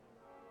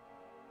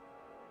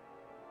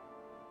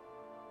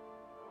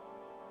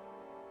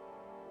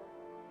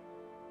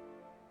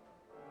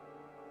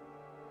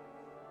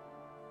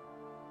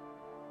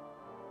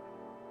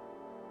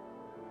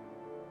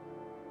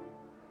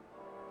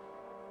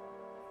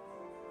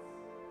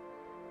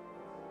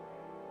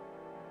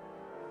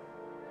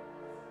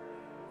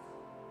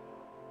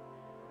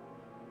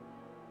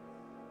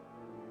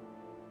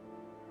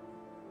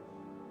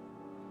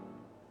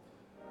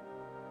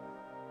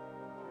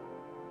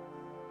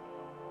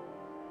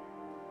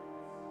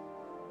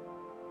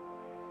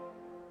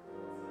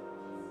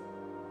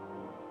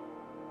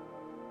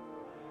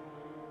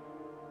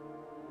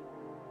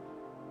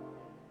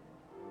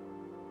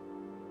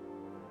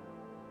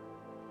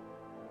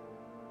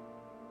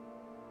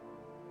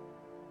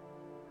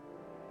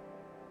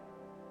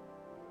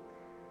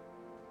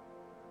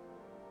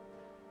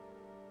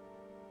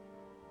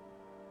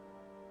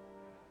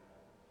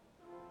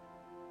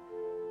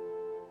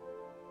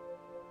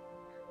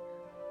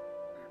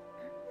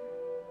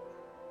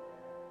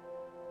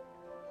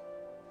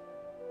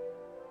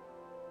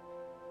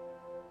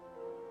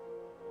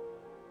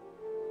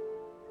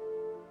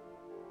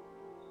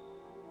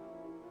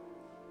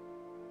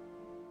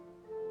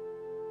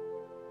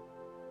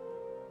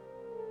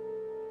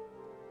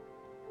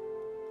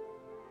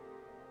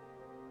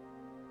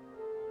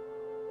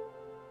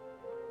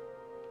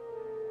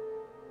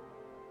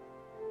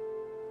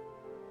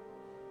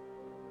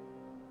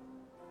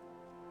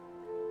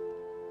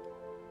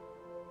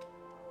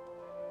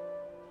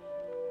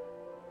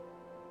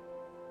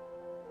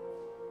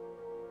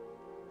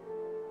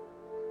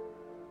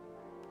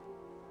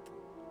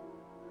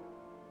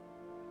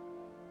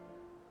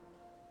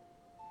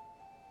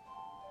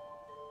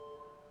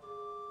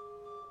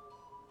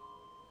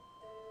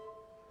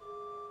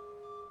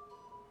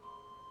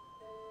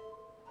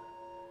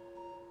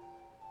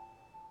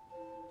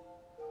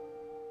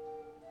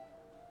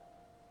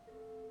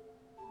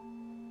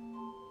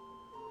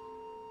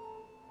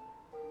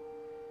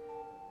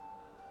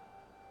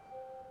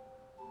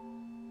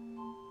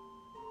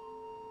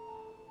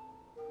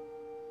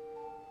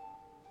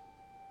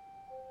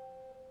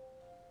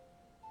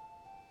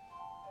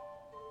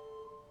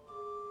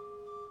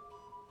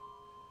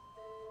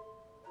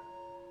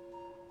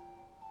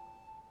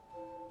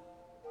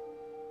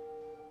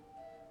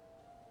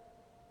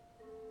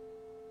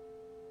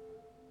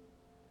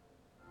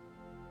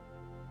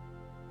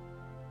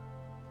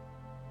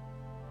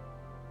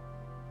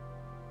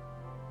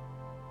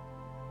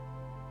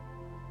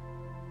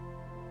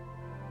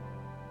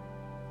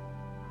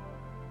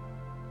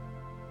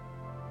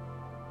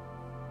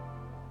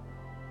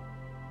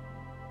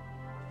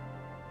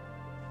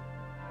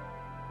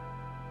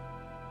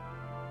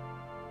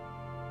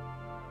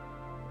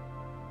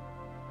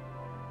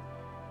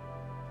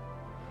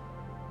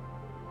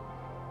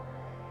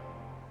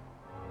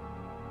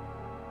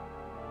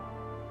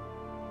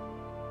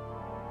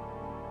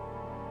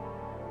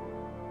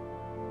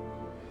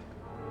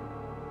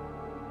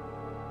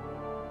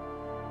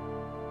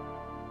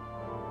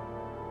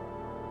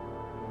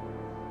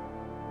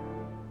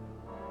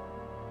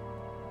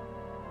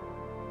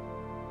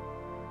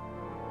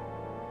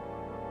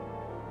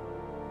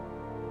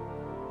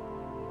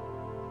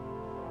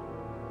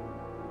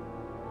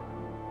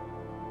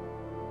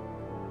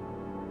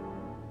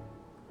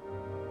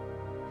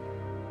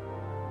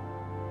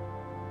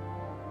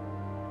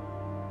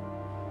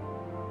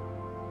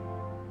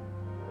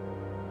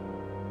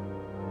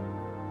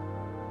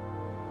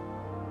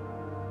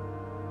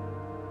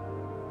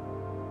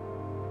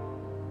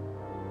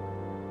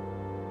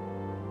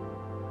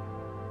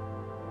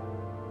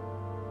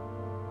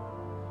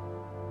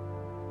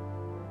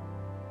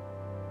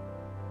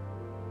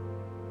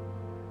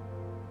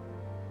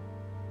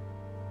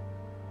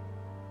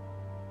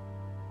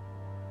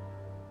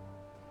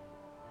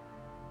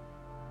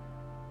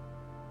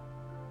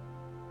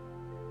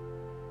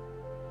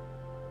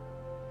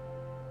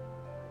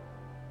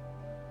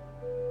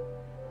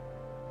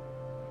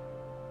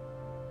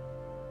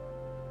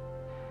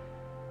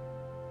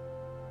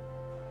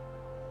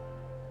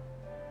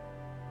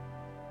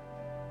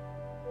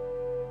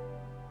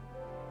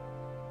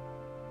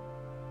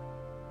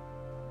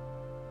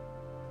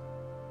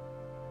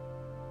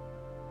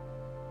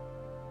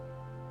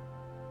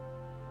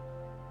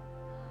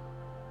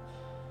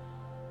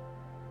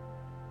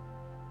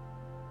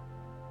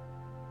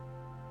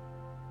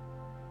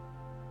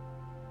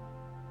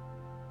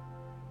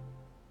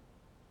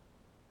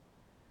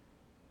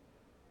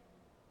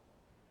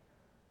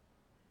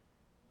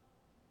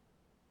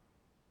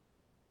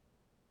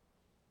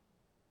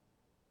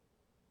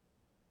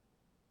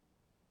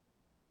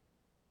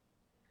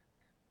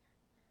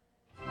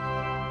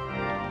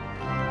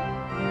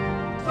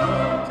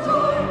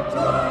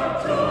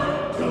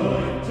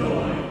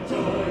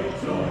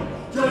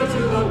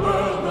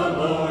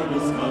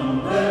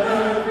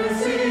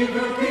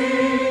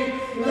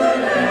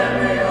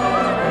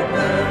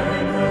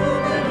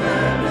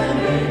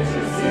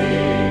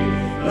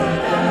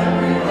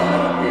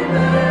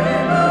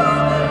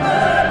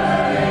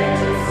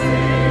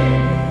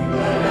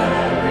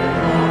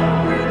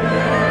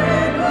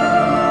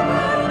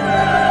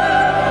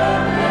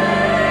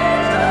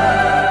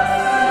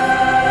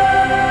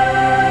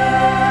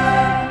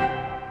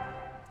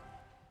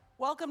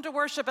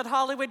worship at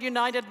Hollywood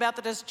United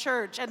Methodist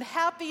Church, and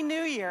Happy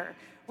New Year.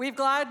 We're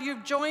glad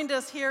you've joined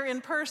us here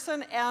in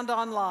person and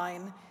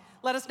online.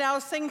 Let us now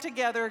sing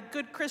together,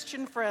 Good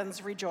Christian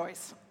Friends,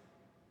 Rejoice.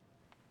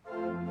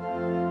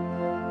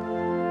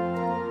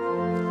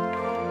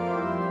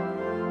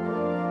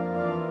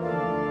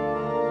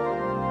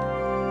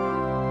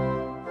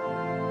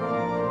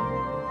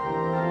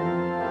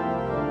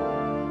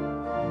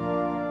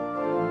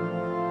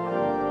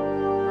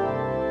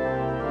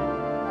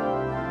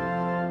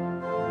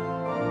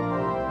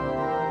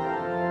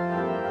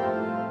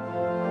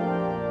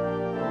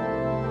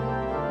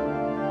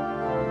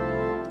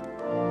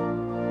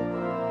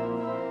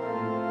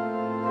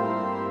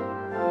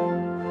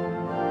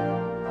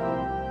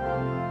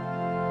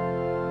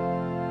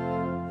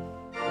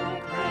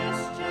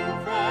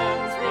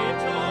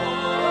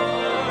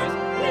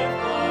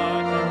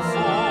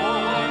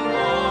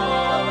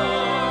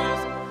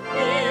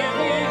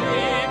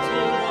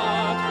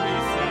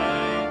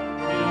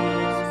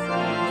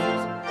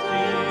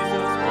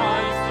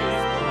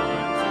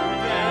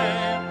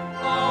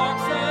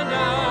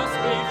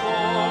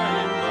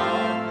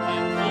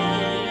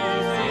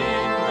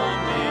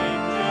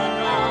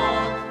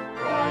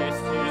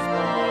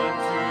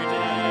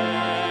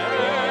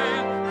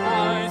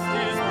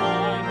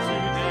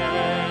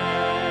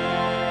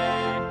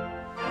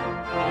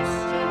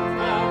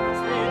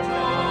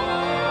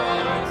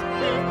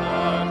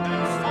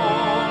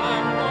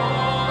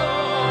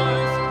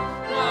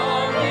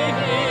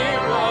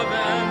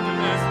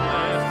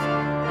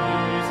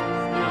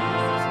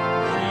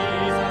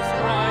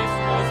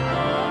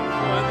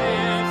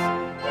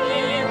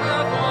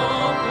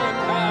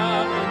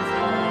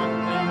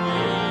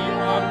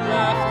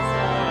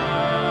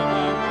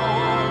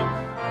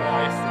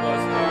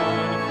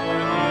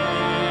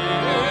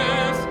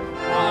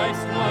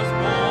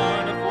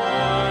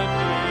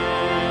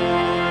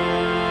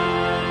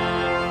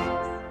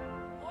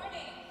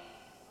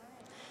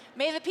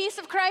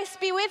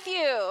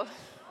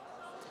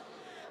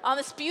 On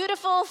this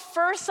beautiful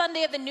first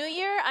Sunday of the new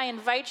year, I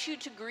invite you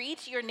to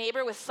greet your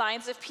neighbor with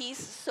signs of peace,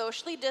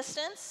 socially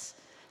distanced,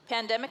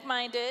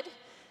 pandemic-minded.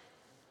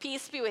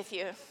 Peace be with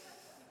you.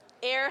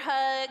 Air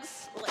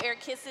hugs, little air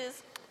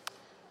kisses.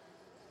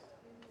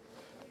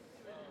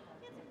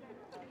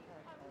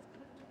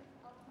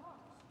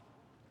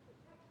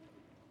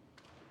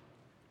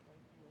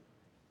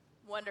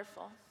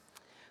 Wonderful.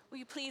 Will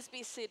you please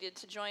be seated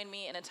to join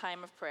me in a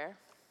time of prayer?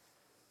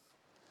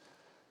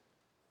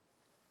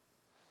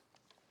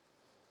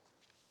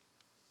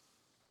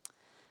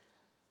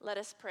 Let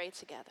us pray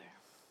together.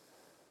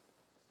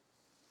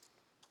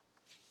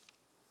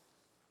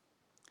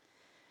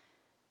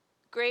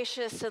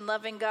 Gracious and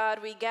loving God,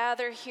 we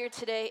gather here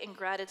today in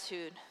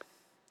gratitude,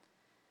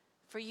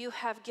 for you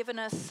have given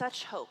us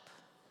such hope.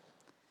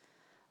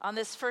 On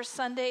this first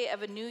Sunday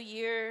of a new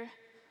year,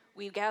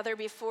 we gather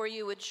before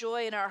you with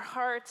joy in our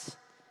hearts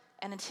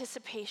and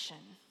anticipation,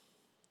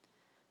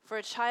 for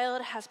a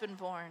child has been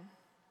born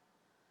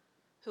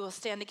who will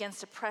stand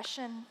against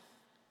oppression,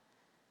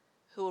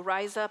 who will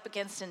rise up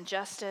against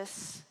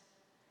injustice,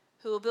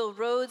 who will build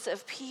roads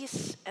of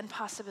peace and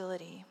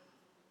possibility.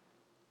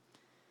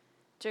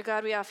 Dear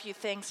God, we offer you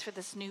thanks for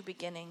this new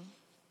beginning,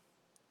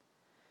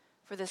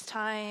 for this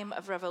time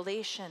of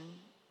revelation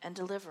and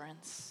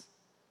deliverance.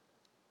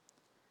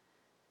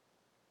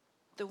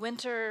 The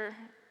winter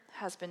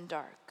has been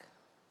dark.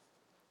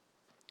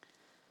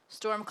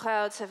 Storm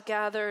clouds have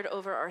gathered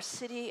over our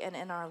city and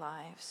in our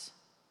lives.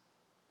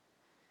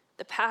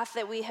 The path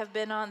that we have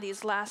been on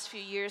these last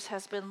few years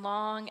has been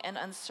long and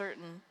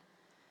uncertain,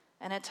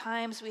 and at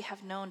times we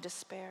have known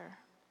despair.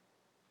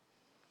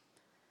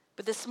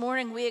 But this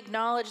morning we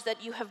acknowledge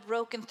that you have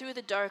broken through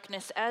the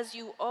darkness, as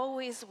you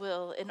always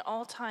will in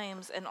all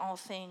times and all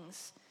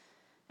things.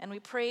 And we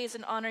praise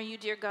and honor you,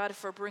 dear God,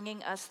 for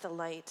bringing us the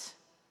light.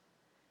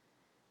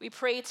 We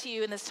pray to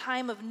you in this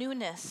time of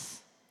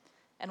newness,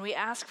 and we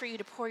ask for you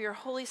to pour your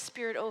Holy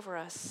Spirit over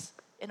us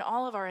in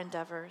all of our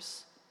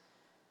endeavors,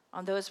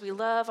 on those we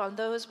love, on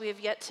those we have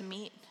yet to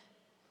meet.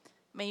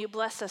 May you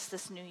bless us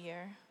this new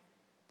year.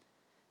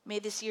 May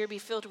this year be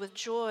filled with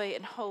joy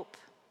and hope.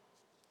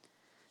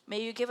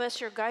 May you give us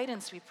your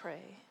guidance, we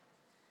pray,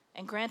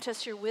 and grant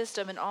us your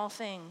wisdom in all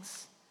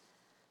things.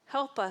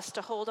 Help us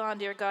to hold on,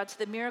 dear God, to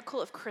the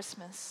miracle of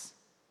Christmas,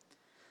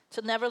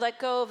 to never let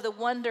go of the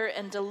wonder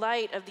and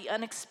delight of the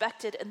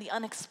unexpected and the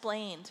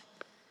unexplained,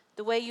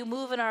 the way you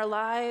move in our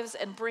lives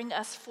and bring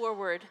us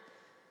forward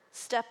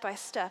step by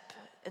step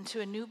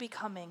into a new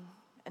becoming,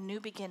 a new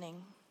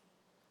beginning.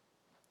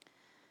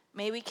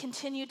 May we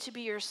continue to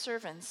be your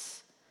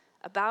servants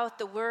about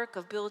the work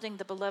of building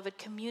the beloved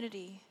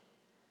community,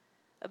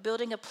 of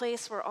building a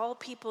place where all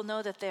people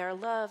know that they are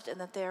loved and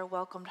that they are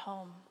welcomed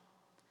home.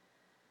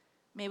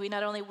 May we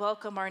not only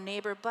welcome our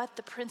neighbor, but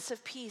the Prince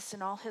of Peace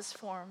in all his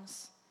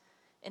forms,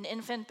 an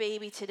infant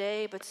baby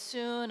today, but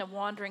soon a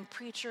wandering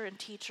preacher and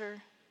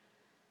teacher,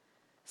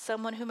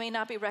 someone who may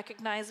not be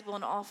recognizable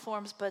in all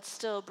forms, but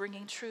still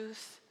bringing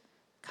truth,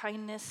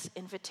 kindness,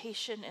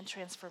 invitation, and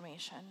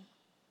transformation.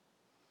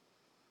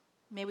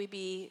 May we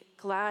be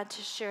glad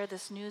to share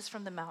this news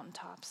from the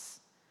mountaintops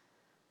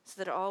so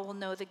that all will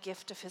know the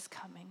gift of his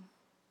coming.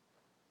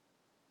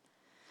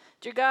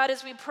 Dear God,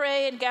 as we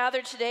pray and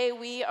gather today,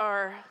 we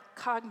are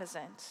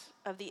cognizant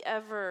of the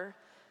ever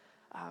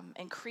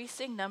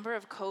increasing number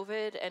of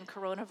COVID and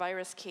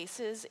coronavirus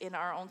cases in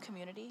our own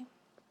community,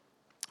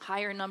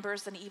 higher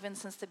numbers than even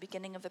since the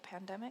beginning of the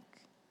pandemic.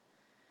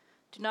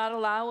 Do not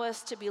allow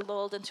us to be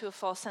lulled into a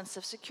false sense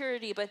of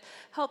security, but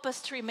help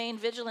us to remain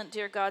vigilant,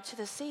 dear God, to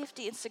the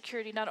safety and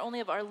security not only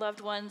of our loved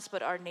ones,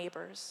 but our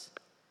neighbors.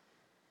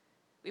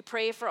 We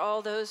pray for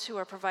all those who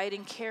are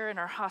providing care in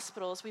our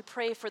hospitals. We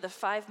pray for the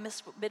 5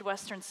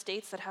 Midwestern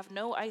states that have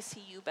no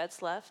ICU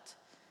beds left,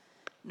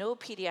 no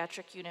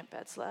pediatric unit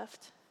beds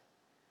left.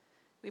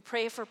 We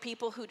pray for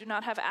people who do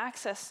not have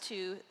access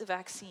to the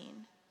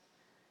vaccine.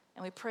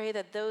 And we pray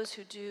that those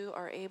who do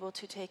are able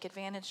to take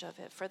advantage of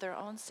it for their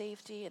own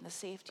safety and the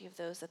safety of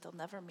those that they'll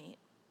never meet.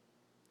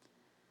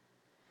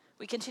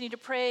 We continue to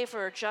pray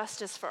for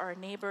justice for our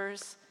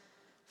neighbors,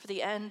 for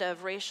the end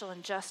of racial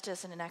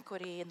injustice and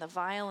inequity and the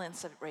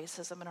violence of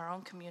racism in our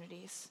own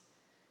communities.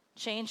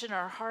 Change in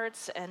our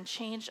hearts and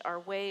change our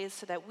ways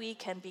so that we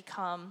can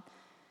become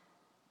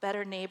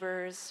better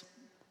neighbors,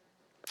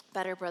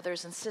 better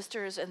brothers and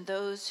sisters, and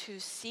those who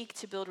seek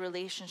to build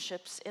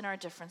relationships in our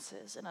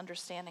differences and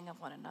understanding of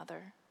one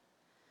another.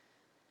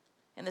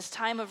 In this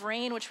time of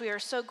rain, which we are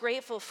so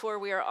grateful for,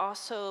 we are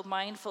also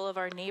mindful of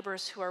our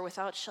neighbors who are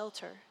without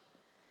shelter.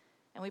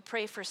 And we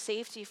pray for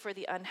safety for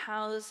the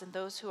unhoused and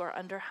those who are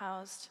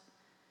underhoused,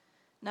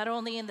 not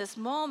only in this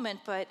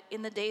moment, but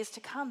in the days to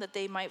come, that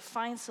they might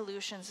find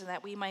solutions and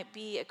that we might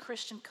be a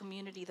Christian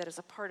community that is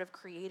a part of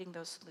creating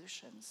those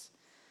solutions,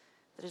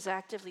 that is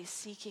actively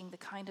seeking the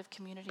kind of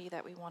community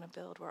that we want to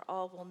build, where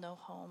all will know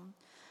home,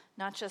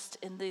 not just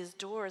in these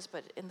doors,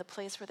 but in the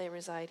place where they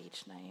reside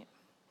each night.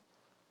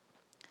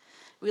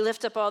 We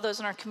lift up all those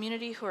in our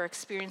community who are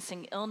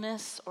experiencing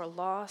illness or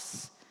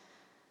loss,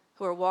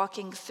 who are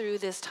walking through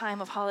this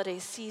time of holiday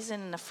season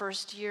in the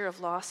first year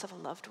of loss of a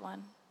loved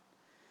one.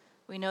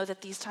 We know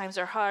that these times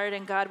are hard,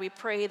 and God, we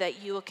pray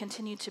that you will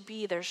continue to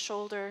be their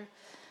shoulder,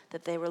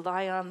 that they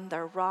rely on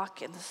their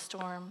rock in the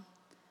storm,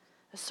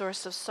 a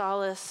source of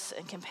solace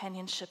and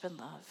companionship and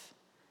love.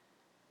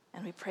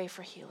 And we pray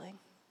for healing.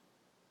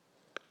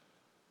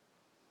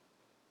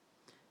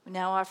 We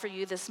now offer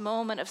you this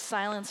moment of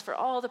silence for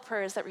all the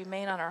prayers that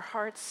remain on our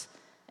hearts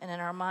and in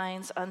our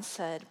minds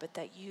unsaid, but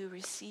that you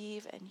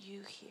receive and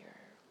you hear.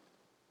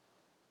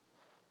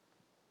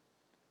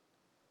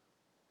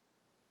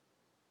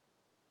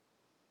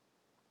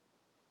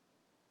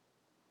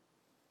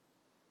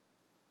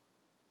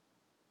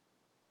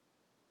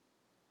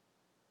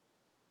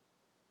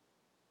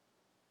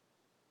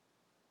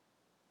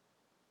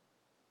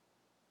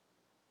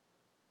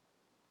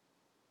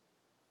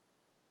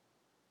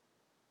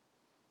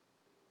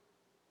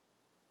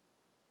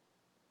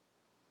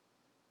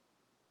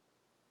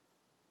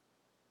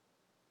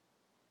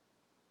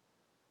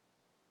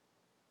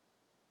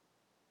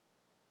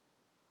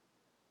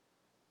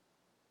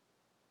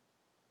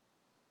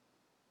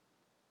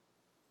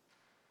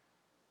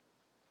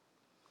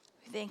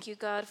 Thank you,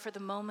 God, for the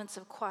moments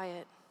of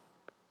quiet,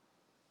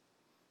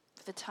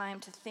 for the time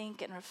to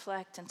think and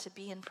reflect and to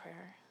be in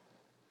prayer.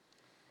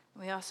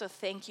 We also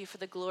thank you for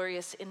the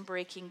glorious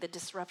inbreaking, the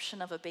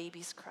disruption of a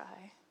baby's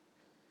cry,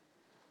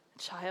 a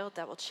child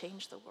that will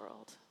change the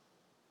world,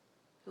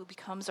 who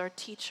becomes our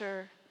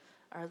teacher,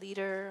 our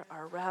leader,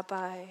 our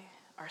rabbi,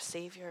 our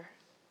savior,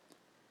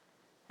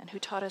 and who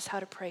taught us how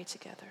to pray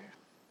together.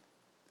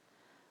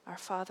 Our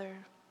Father,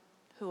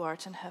 who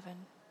art in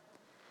heaven,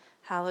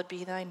 hallowed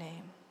be thy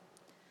name.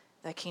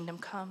 Thy kingdom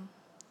come,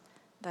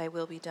 thy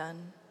will be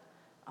done,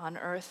 on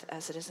earth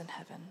as it is in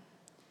heaven.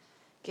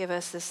 Give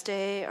us this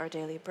day our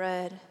daily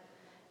bread,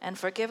 and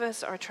forgive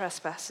us our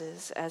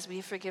trespasses, as we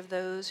forgive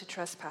those who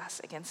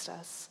trespass against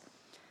us.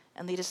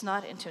 And lead us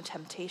not into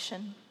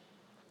temptation,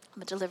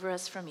 but deliver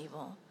us from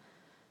evil.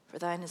 For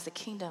thine is the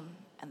kingdom,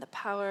 and the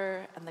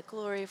power, and the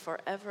glory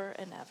forever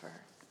and ever.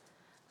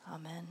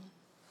 Amen.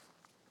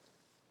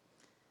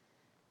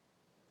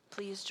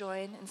 Please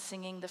join in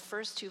singing the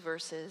first 2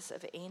 verses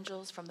of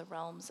Angels from the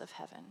Realms of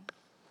Heaven.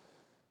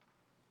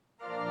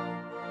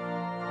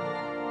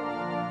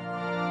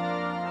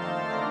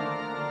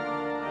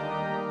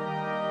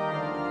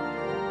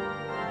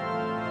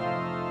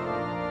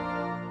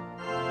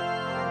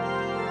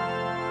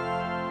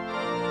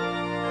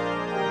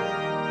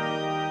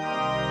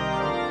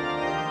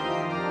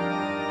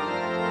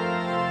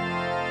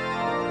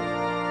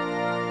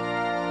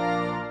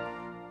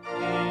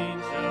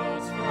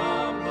 Angels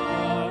from the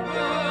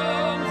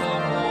realms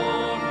of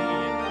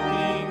glory,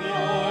 bring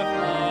your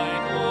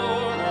flight,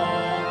 Lord.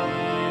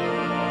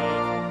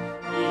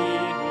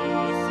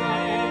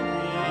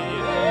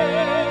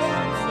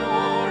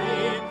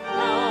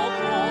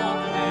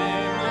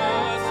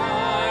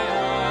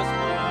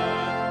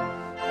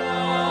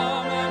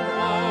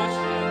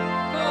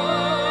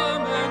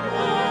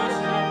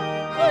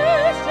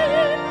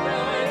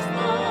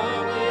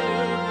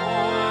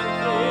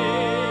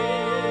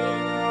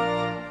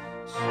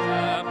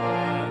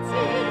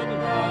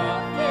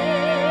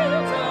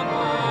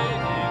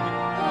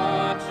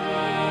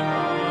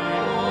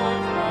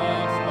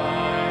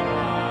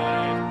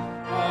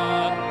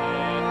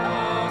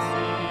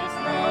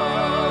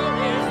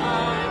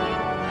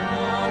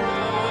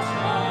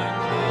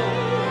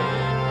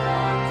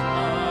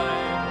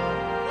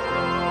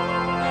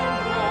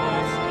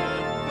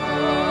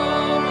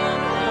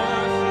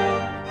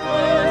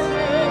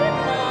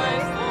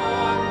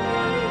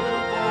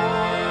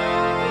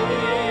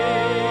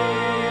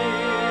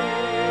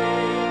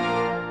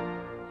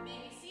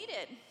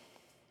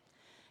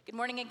 Good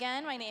morning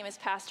again. My name is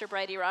Pastor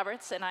Bridie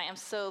Roberts, and I am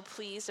so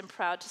pleased and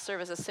proud to serve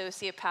as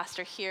associate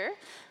pastor here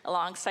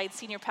alongside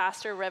senior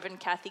pastor Reverend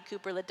Kathy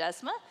Cooper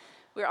Ledesma.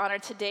 We're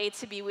honored today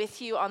to be with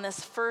you on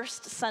this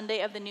first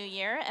Sunday of the new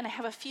year, and I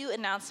have a few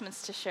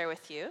announcements to share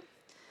with you.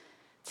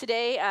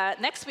 Today,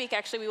 next week,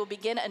 actually, we will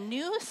begin a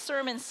new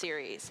sermon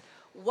series,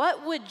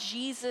 What Would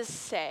Jesus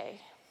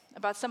Say?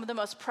 About some of the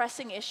most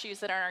pressing issues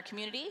that are in our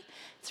community.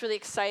 It's really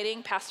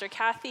exciting. Pastor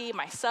Kathy,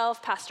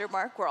 myself, Pastor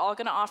Mark, we're all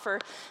going to offer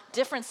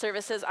different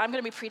services. I'm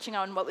going to be preaching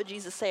on what would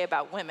Jesus say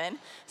about women.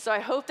 So I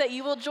hope that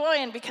you will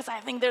join because I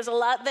think there's a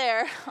lot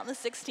there on the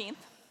 16th.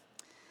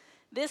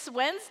 This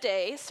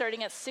Wednesday,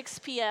 starting at 6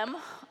 p.m.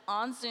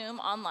 on Zoom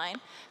online,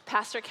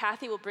 Pastor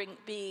Kathy will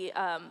be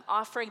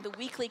offering the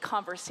weekly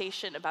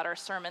conversation about our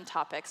sermon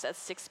topics at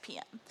 6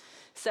 p.m.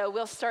 So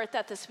we'll start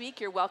that this week.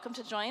 You're welcome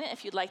to join it.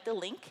 If you'd like the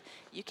link,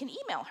 you can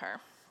email her.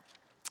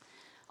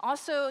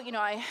 Also,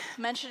 I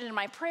mentioned in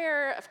my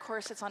prayer, of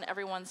course, it's on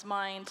everyone's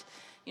mind.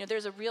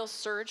 There's a real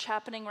surge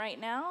happening right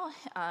now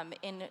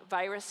in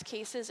virus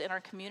cases in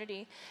our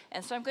community.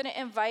 And so I'm going to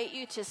invite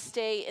you to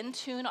stay in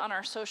tune on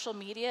our social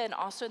media and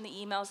also in the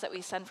emails that we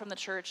send from the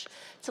church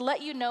to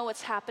let you know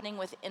what's happening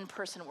with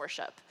in-person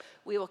worship.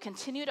 We will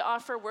continue to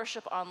offer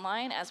worship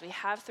online as we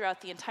have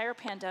throughout the entire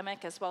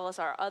pandemic, as well as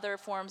our other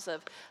forms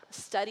of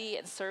study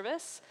and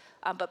service.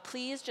 But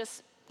please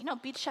just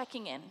be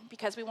checking in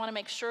because we want to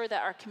make sure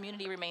that our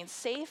community remains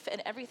safe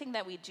and everything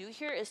that we do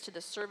here is to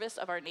the service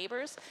of our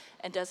neighbors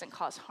and doesn't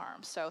cause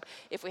harm. So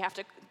if we have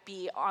to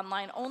be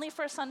online only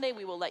for a Sunday,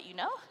 we will let you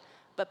know,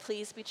 but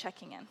please be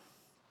checking in.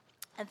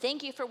 And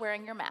thank you for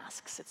wearing your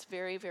masks. It's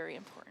very, very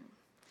important.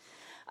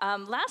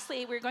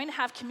 Lastly, we're going to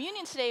have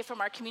communion today from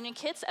our communion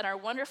kits, and our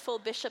wonderful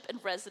bishop in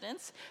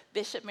residence,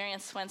 Bishop Marian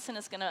Swenson,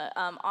 is going to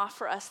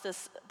offer us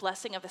this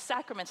blessing of the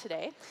sacrament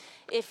today.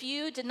 If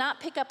you did not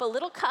pick up a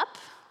little cup,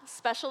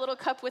 special little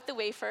cup with the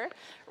wafer,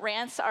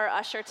 Rance, our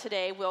usher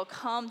today, will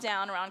come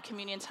down around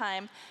communion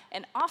time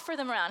and offer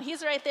them around.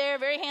 He's right there,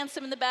 very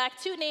handsome in the back,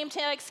 2 name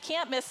tags,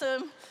 can't miss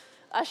him,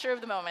 usher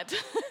of the moment.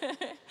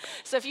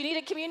 So if you need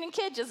a communion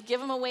kit, just give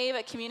him a wave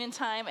at communion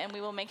time, and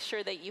we will make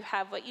sure that you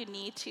have what you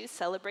need to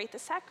celebrate the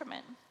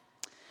sacrament.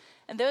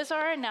 And those are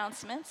our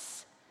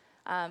announcements.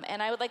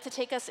 And I would like to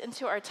take us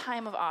into our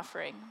time of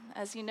offering.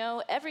 As you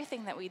know,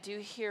 everything that we do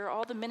here,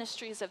 all the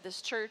ministries of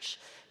this church,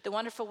 the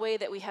wonderful way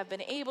that we have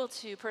been able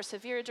to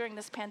persevere during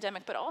this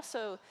pandemic, but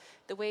also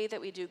the way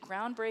that we do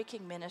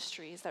groundbreaking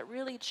ministries that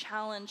really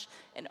challenge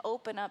and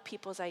open up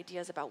people's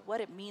ideas about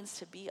what it means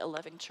to be a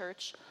loving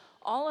church,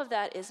 all of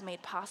that is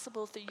made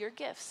possible through your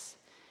gifts.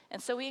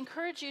 And so we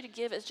encourage you to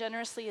give as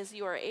generously as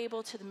you are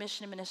able to the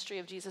mission and ministry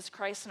of Jesus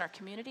Christ in our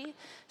community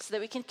so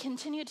that we can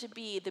continue to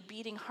be the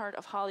beating heart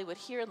of Hollywood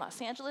here in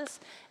Los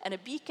Angeles and a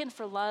beacon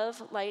for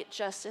love, light,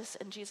 justice,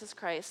 and Jesus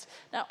Christ,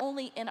 not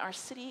only in our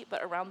city,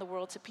 but around the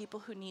world to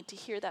people who need to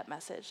hear that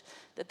message,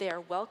 that they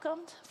are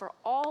welcomed for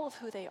all of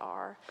who they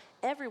are,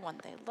 everyone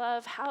they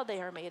love, how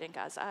they are made in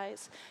God's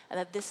eyes, and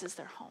that this is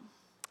their home.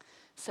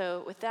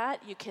 So with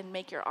that, you can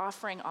make your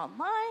offering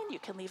online, you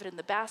can leave it in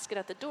the basket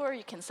at the door,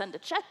 you can send a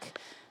check.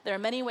 There are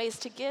many ways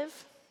to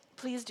give.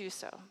 Please do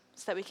so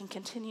that we can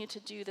continue to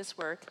do this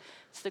work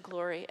to the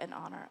glory and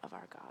honor of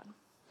our God.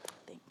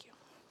 Thank you.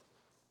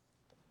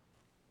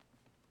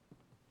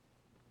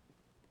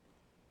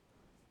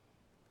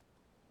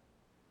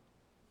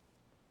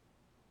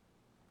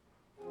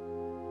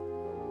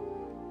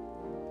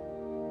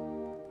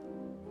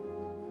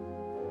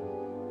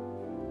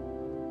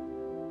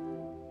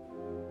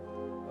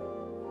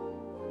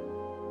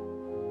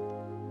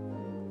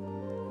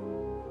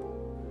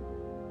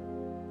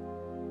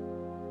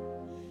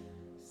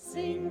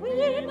 Sing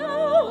we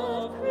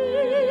now of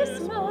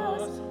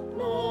Christmas,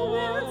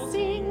 Noel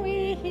sing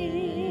we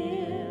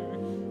here.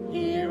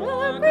 Hear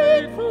our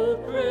grateful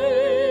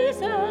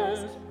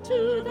praises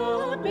to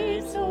the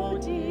babe so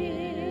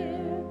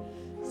dear.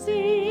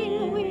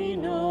 Sing we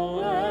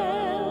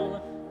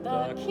Noel,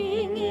 the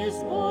King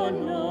is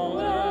born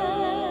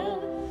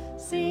Noel.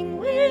 Sing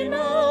we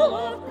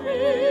now of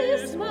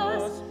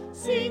Christmas,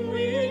 sing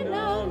we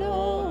now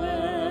Noel.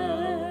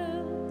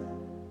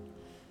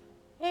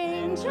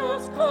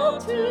 Angels call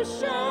to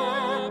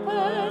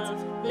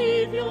shepherds,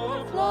 leave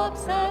your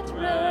flocks at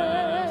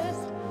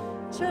rest.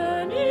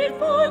 Journey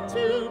forth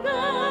to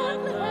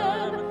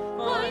Bethlehem,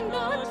 find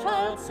the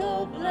child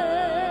so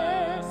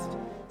blessed.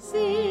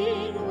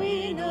 Sing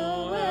we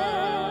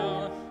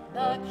Noel,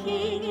 the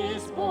King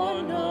is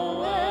born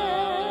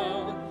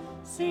Noel.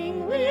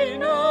 Sing we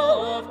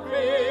now of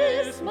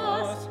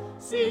Christmas,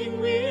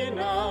 sing we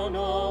now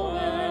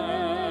Noel.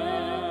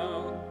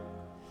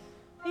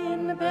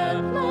 In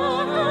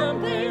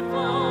Bethlehem they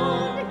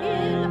found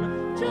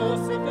him,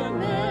 Joseph and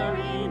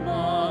Mary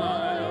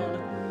mild,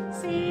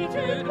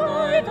 seated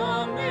by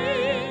the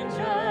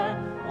manger,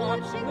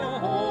 watching the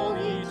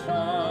Holy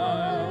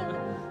Child.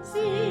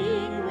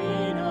 Sing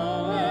we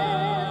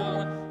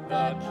Noel,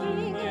 the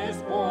King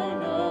is born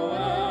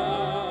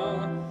Noel.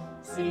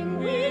 Sing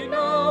we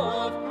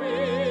now of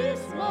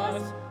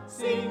Christmas,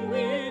 sing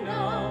we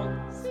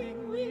now,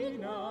 sing we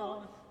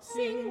now,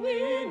 sing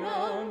we now.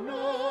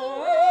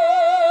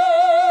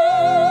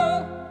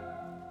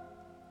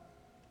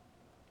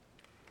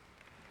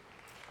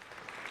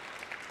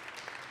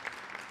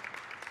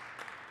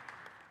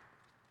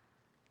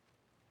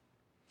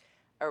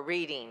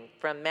 reading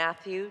from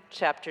Matthew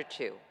chapter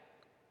 2.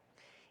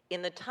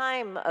 In the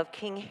time of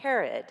King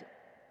Herod,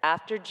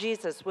 after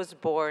Jesus was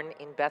born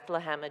in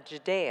Bethlehem of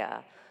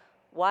Judea,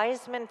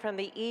 wise men from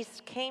the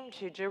east came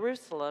to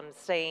Jerusalem,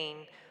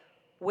 saying,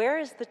 "Where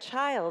is the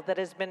child that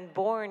has been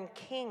born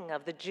King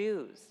of the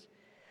Jews?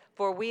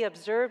 For we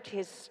observed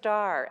his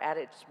star at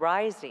its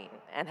rising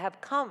and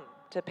have come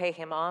to pay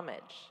him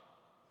homage."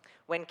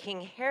 When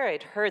King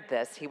Herod heard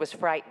this, he was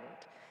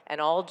frightened,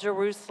 and all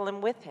Jerusalem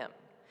with him.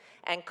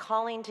 And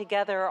calling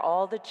together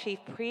all the chief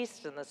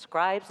priests and the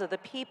scribes of the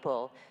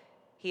people,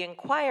 he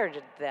inquired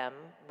of them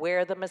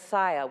where the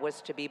Messiah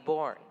was to be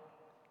born.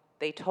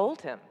 They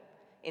told him,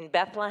 "In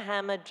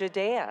Bethlehem of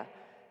Judea,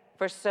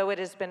 for so it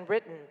has been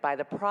written by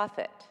the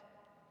prophet.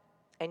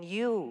 And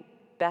you,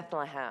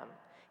 Bethlehem,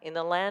 in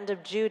the land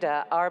of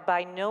Judah, are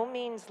by no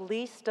means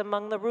least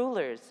among the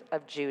rulers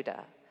of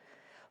Judah.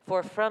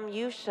 For from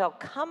you shall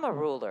come a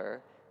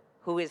ruler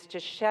who is to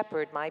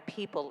shepherd my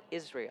people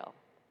Israel."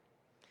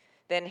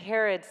 Then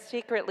Herod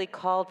secretly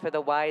called for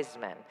the wise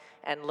men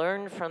and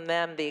learned from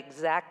them the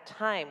exact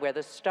time where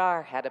the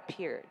star had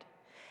appeared.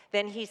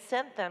 Then he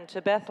sent them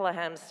to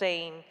Bethlehem,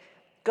 saying,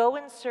 "Go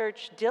and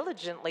search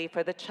diligently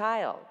for the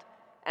child,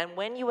 and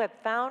when you have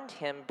found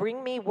him,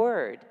 bring me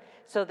word,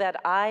 so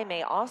that I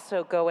may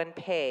also go and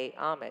pay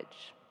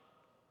homage."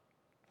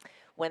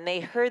 When they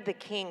heard the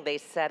king, they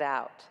set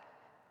out,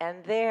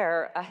 and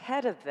there,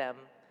 ahead of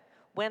them,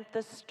 went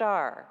the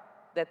star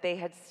that they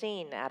had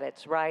seen at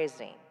its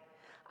rising,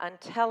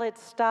 until it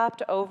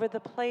stopped over the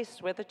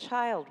place where the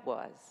child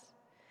was.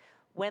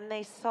 When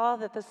they saw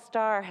that the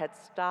star had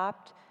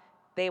stopped,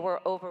 they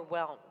were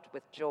overwhelmed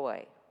with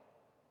joy.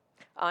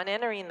 On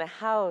entering the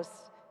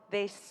house,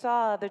 they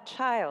saw the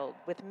child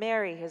with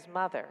Mary, his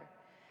mother,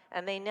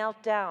 and they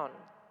knelt down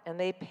and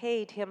they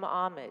paid him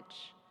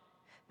homage.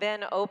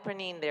 Then,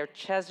 opening their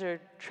treasure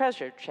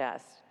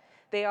chest,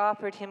 they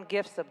offered him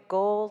gifts of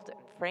gold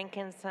and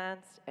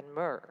frankincense and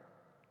myrrh.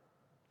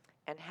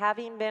 And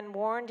having been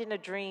warned in a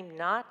dream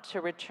not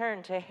to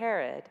return to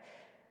Herod,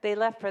 they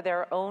left for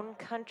their own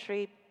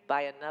country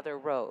by another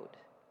road.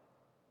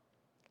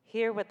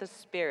 Hear what the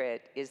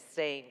Spirit is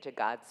saying to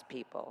God's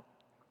people.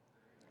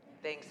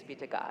 Thanks be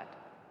to God.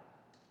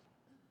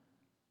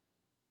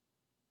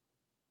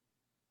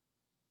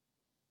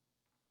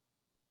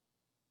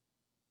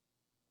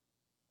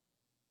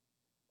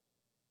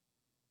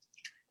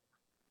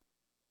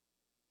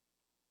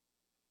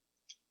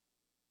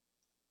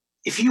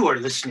 If you are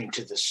listening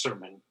to this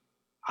sermon,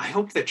 I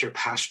hope that your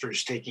pastor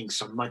is taking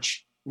some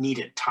much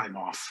needed time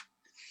off.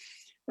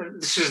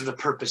 This is the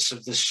purpose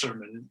of this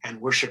sermon and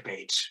worship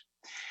aids,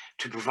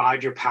 to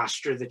provide your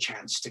pastor the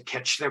chance to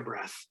catch their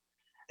breath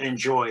and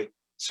enjoy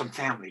some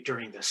family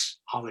during this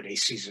holiday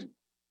season.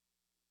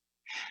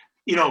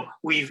 You know,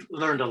 we've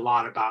learned a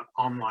lot about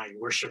online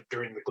worship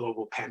during the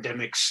global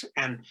pandemics,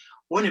 and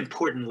one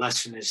important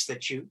lesson is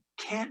that you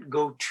can't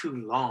go too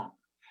long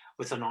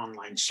with an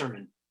online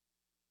sermon.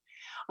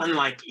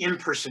 Unlike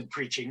in-person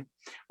preaching,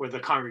 where the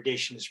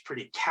congregation is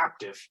pretty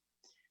captive,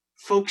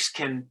 folks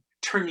can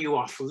turn you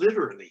off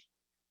literally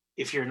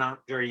if you're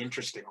not very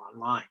interesting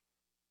online.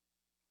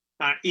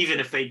 Even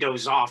if they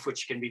doze off,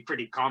 which can be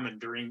pretty common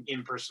during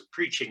in-person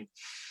preaching,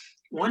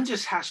 one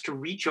just has to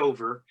reach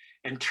over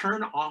and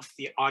turn off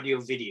the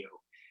audio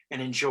video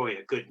and enjoy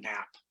a good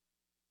nap.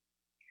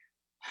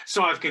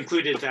 So I've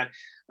concluded that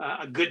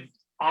a good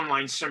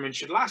online sermon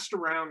should last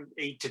around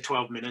 8 to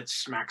 12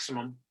 minutes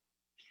maximum.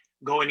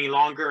 Go any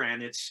longer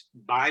and it's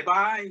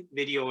bye-bye,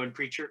 video and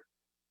preacher.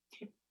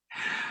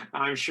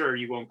 I'm sure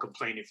you won't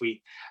complain if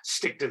we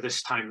stick to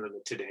this time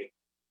limit today.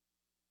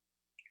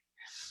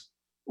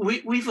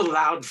 We've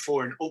allowed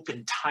for an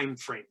open time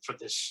frame for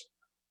this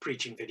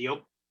preaching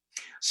video.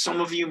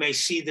 Some of you may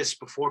see this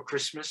before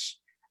Christmas,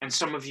 and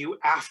some of you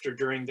after,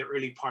 during the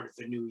early part of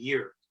the new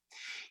year.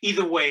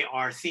 Either way,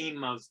 our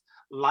theme of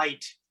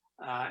light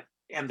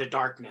and the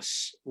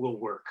darkness will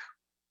work.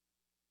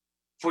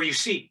 For you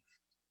see,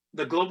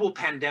 the global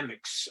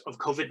pandemics of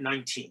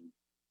COVID-19,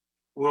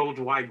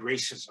 worldwide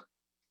racism,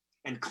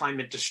 and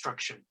climate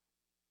destruction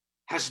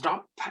has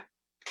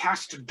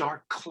cast a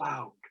dark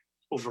cloud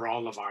over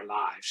all of our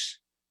lives.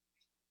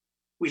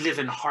 We live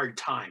in hard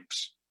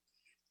times,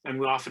 and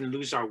we often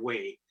lose our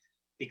way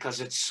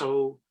because it's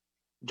so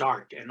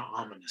dark and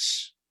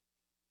ominous.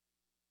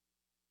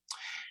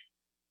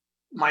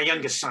 My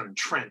youngest son,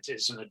 Trent,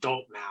 is an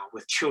adult now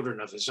with children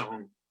of his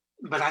own,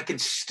 but I can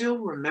still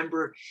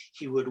remember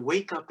he would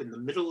wake up in the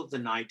middle of the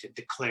night and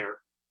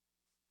declare,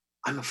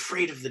 "I'm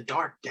afraid of the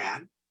dark,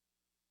 Dad."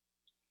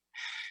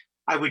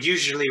 I would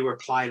usually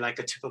reply like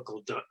a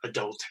typical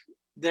adult,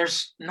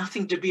 "There's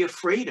nothing to be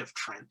afraid of,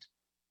 Trent.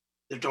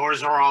 The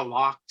doors are all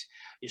locked.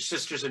 Your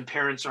sisters and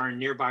parents are in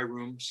nearby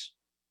rooms."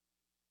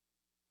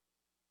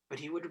 But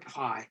he would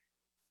reply,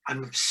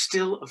 "I'm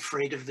still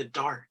afraid of the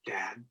dark,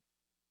 Dad."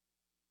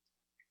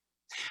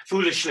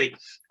 Foolishly,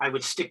 I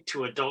would stick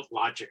to adult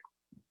logic.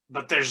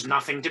 "But there's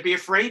nothing to be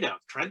afraid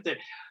of, Trent.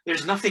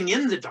 There's nothing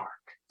in the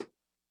dark."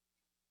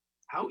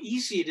 How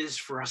easy it is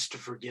for us to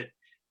forget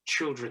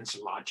children's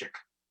logic.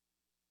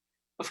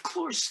 Of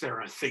course,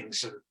 there are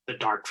things in the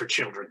dark for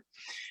children.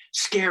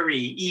 Scary,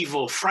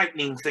 evil,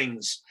 frightening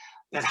things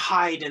that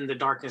hide in the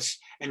darkness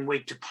and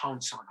wait to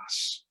pounce on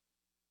us.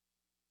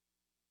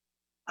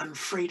 I'm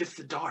afraid of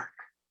the dark.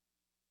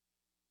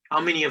 How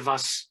many of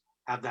us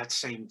have that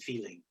same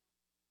feeling?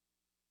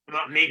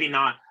 Well, maybe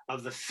not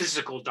of the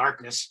physical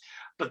darkness,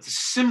 but the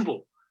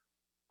symbol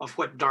of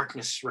what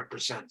darkness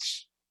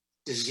represents: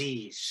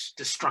 disease,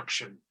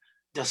 destruction,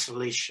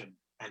 desolation,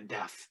 and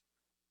death.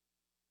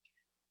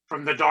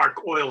 From the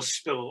dark oil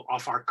spill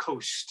off our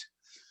coast,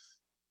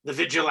 the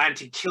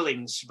vigilante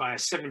killings by a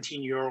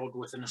 17-year-old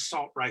with an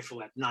assault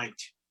rifle at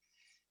night,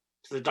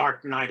 to the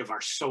dark night of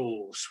our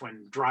souls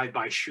when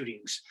drive-by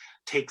shootings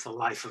take the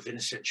life of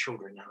innocent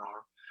children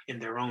in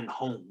their own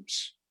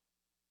homes.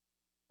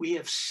 We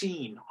have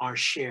seen our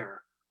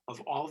share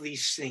of all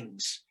these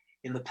things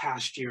in the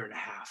past year and a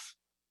half,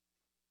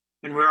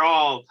 and we're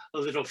all a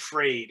little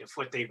afraid of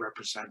what they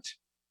represent.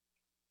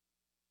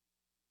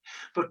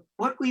 But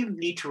what we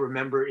need to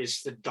remember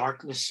is the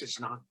darkness is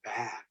not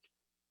bad,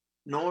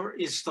 nor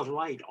is the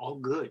light all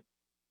good.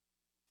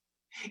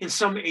 In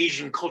some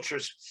Asian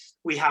cultures,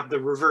 we have the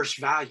reverse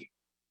value.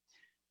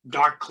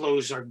 Dark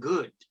clothes are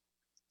good,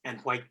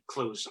 and white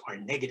clothes are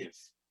negative.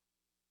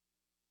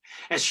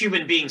 As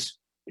human beings,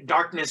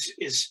 darkness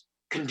is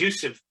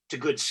conducive to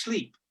good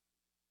sleep,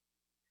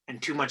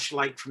 and too much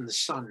light from the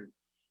sun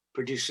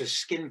produces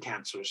skin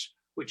cancers,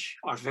 which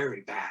are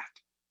very bad.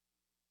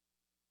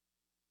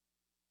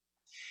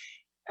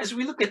 As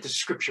we look at the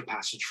scripture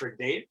passage for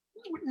today,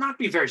 it would not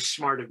be very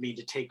smart of me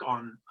to take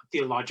on a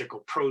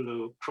theological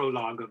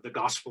prologue of the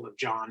Gospel of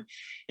John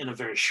in a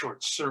very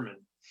short sermon.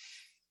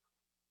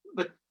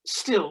 But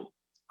still,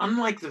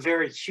 unlike the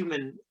very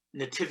human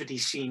nativity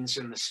scenes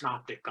in the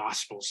Synoptic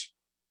Gospels,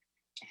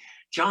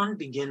 John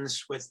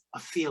begins with a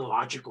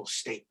theological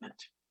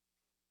statement.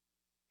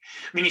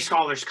 Many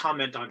scholars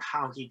comment on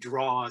how he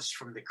draws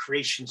from the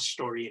creation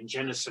story in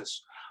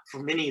Genesis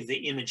for many of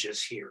the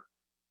images here,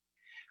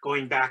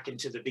 going back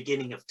into the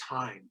beginning of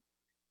time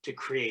to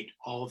create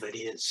all that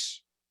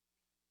is.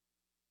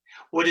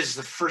 What is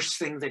the first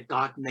thing that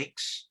God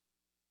makes?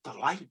 The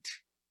light.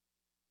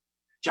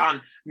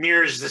 John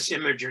mirrors this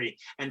imagery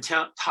and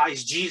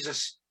ties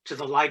Jesus to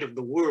the light of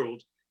the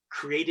world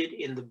created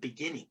in the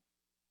beginning.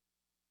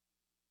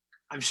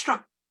 I'm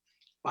struck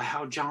by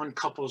how John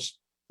couples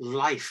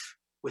life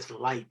with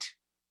light,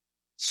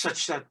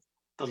 such that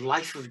the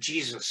life of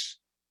Jesus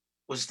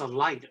was the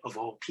light of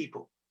all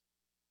people.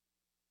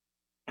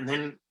 And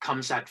then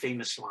comes that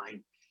famous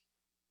line,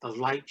 the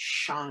light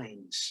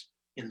shines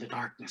in the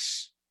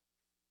darkness,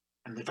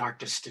 and the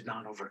darkness did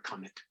not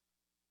overcome it.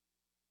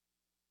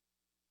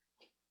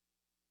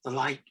 The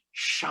light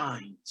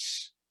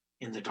shines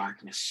in the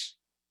darkness,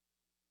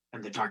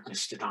 and the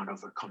darkness did not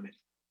overcome it.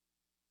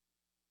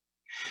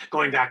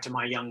 Going back to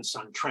my young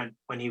son, Trent,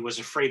 when he was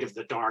afraid of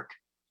the dark,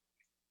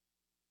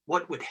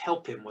 what would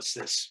help him was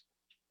this.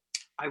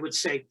 I would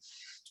say,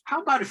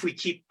 how about if we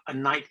keep a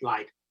night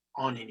light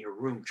on in your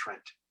room,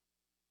 Trent?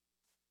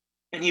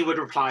 And he would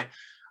reply,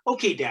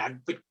 okay,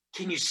 Dad, but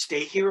can you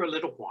stay here a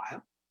little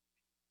while?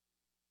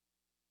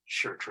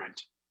 Sure,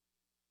 Trent.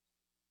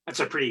 That's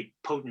a pretty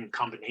potent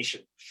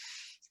combination.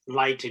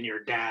 Light and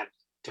your dad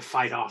to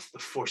fight off the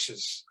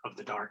forces of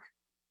the dark.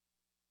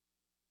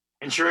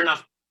 And sure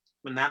enough,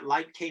 when that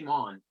light came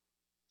on,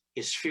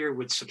 his fear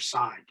would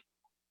subside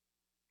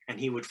and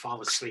he would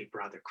fall asleep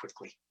rather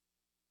quickly.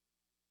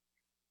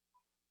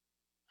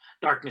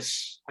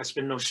 Darkness has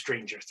been no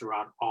stranger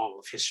throughout all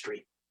of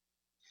history.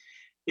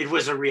 It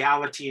was a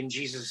reality in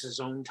Jesus'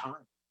 own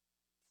time.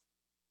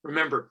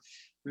 Remember,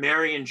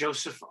 Mary and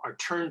Joseph are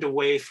turned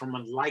away from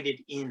a lighted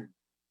inn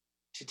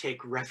to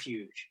take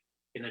refuge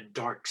in a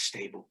dark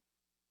stable.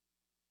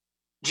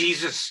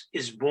 Jesus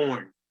is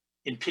born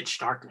in pitch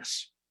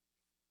darkness.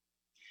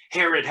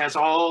 Herod has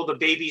all the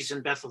babies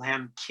in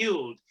Bethlehem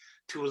killed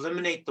to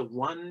eliminate the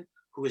one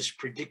who is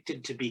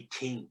predicted to be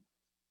king.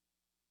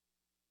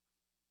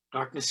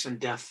 Darkness and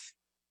death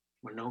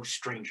were no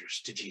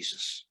strangers to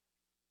Jesus.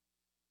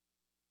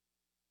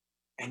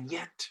 And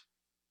yet,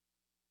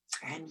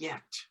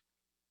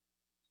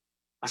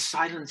 a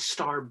silent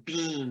star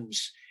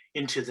beams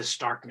into this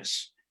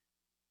darkness,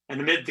 and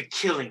amid the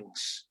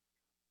killings,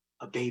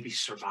 a baby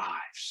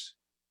survives.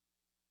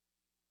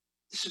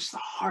 This is the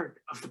heart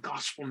of the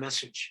gospel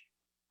message.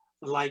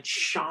 The light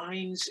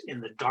shines in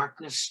the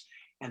darkness,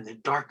 and the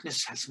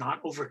darkness has not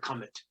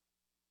overcome it.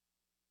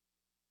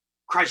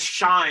 Christ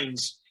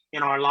shines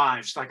in our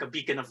lives like a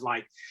beacon of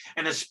light,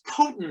 and as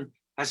potent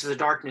as the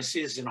darkness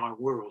is in our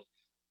world,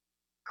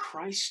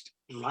 Christ's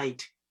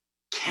light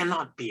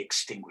cannot be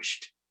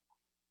extinguished.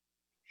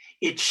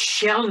 It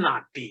shall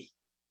not be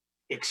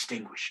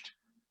extinguished.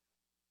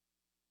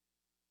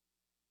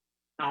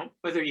 Now,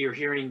 whether you're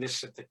hearing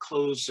this at the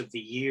close of the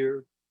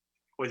year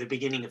or the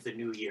beginning of the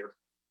new year,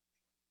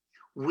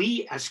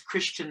 we as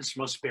Christians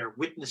must bear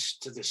witness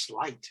to this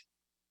light.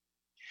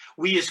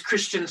 We as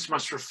Christians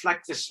must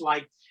reflect this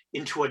light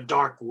into a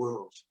dark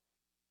world.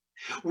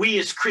 We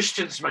as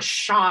Christians must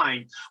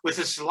shine with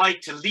this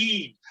light to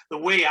lead the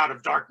way out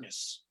of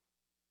darkness.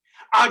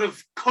 out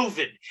of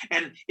COVID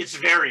and its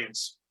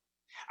variants,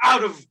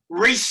 out of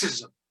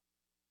racism,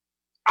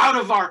 out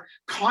of our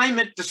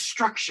climate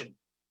destruction.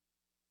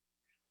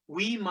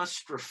 We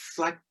must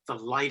reflect the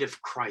light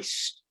of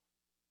Christ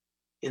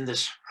in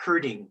this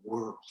hurting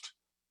world.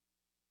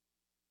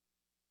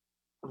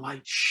 The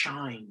light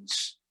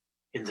shines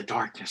in the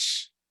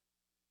darkness,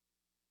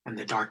 and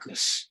the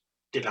darkness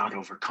did not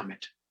overcome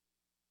it.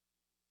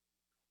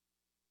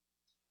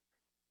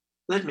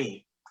 Let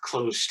me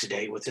close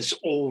today with this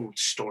old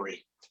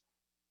story.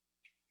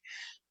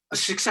 A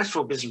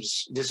successful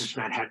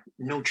businessman had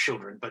no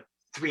children, but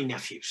 3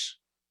 nephews.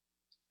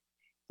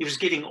 He was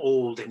getting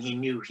old and he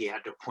knew he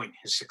had to appoint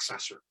his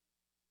successor.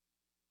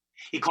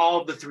 He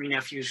called the 3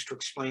 nephews to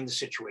explain the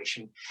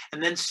situation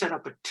and then set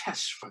up a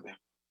test for them.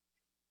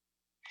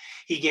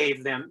 He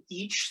gave them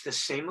each the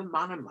same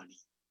amount of money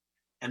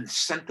and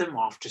sent them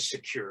off to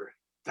secure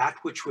that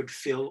which would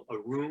fill a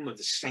room of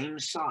the same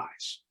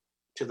size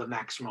to the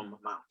maximum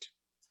amount.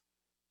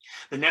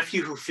 The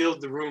nephew who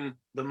filled the room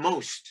the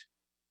most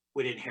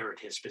would inherit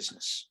his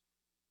business.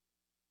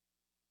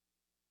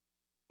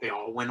 They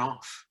all went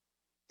off.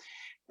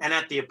 And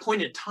at the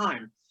appointed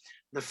time,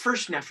 the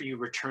first nephew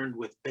returned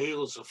with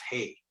bales of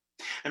hay.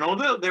 And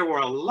although there were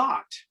a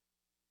lot,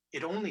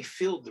 it only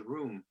filled the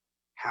room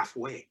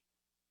halfway.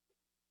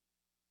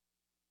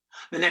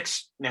 The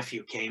next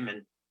nephew came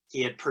and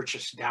he had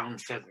purchased down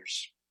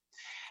feathers.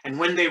 And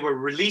when they were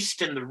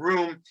released in the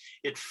room,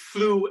 it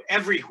flew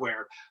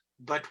everywhere.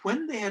 But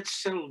when they had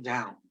settled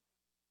down,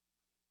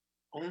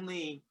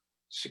 only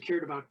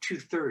secured about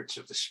 2/3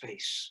 of the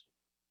space.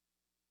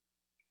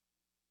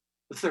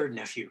 The third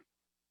nephew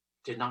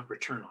did not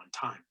return on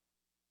time.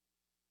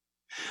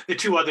 The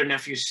 2 other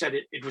nephews said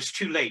it was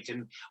too late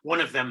and one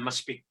of them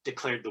must be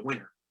declared the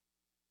winner.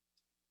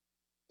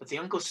 But the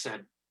uncle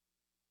said,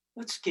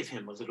 let's give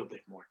him a little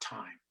bit more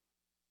time.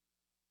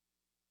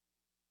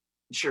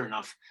 And sure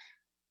enough,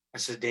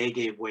 as the day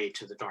gave way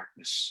to the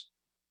darkness,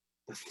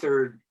 the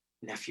third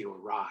nephew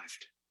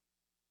arrived,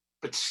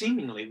 but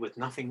seemingly with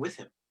nothing with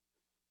him.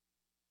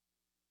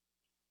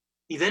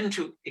 He then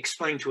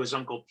explained to his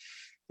uncle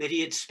that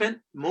he had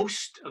spent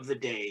most of the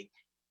day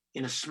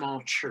in a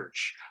small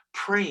church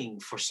praying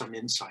for some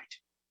insight.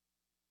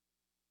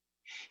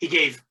 He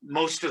gave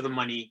most of the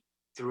money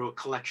through a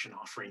collection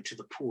offering to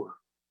the poor.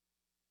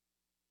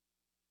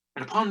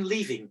 And upon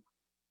leaving,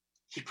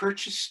 he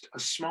purchased a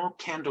small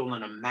candle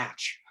and a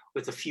match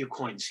with the few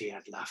coins he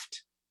had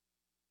left.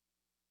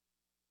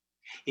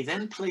 He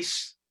then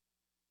placed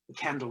the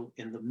candle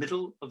in the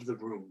middle of the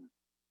room,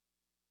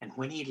 and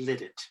when he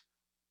lit it,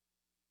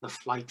 the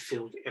light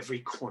filled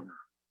every corner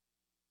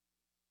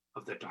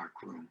of the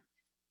dark room.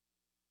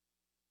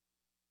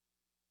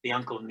 The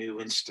uncle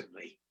knew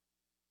instantly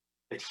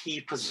that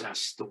he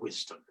possessed the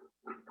wisdom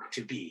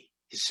to be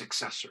his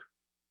successor.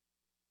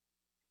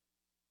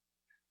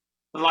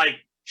 The light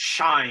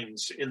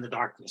shines in the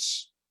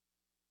darkness,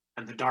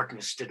 and the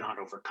darkness did not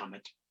overcome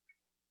it.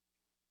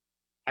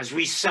 As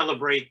we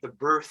celebrate the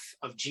birth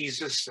of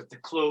Jesus at the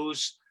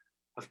close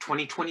of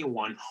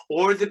 2021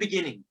 or the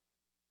beginning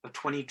of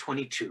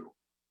 2022,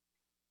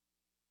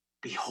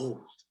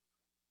 behold,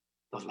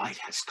 the light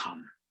has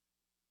come.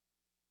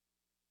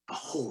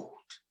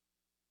 Behold,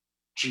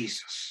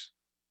 Jesus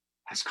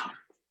has come.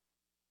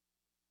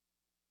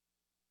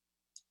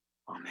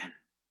 Amen.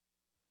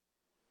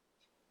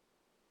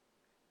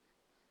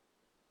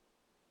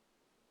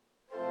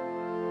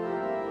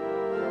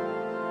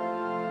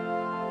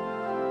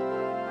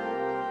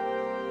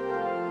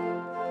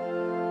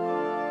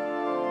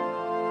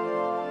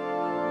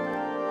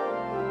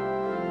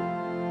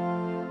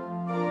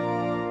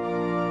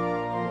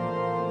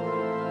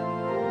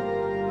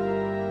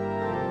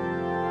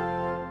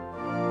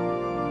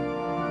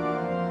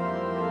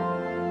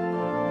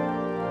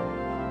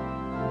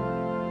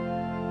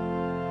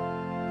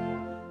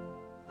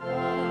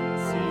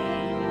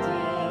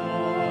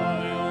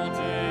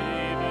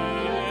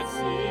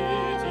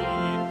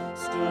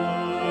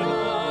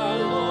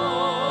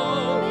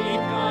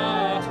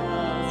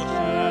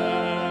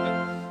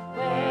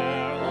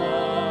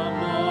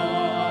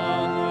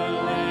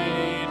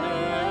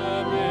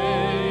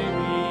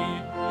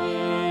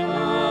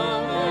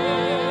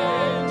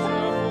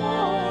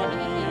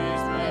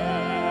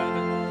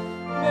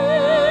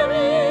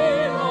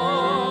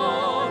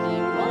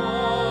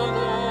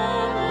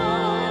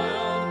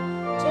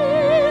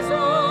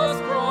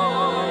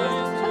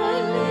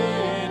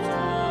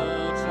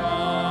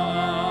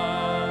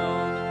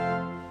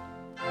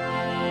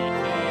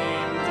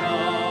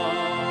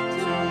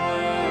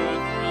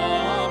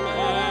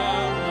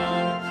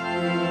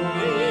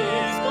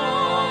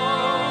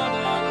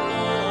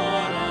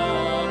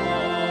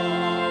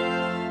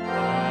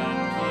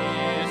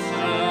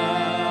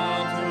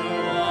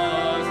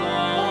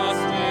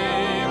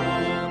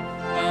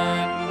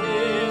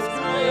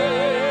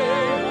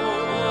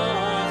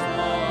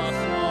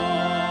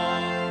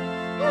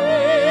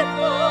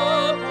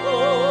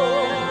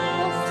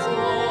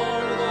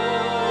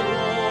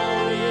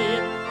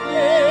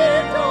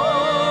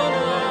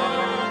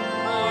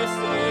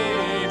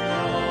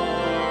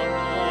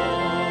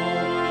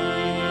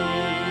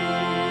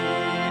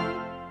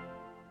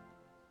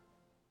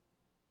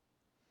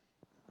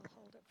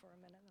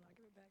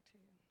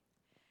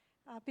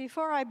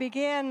 Before I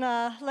begin,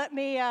 let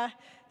me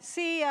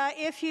see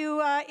if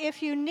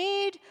you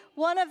need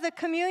one of the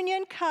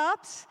communion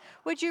cups,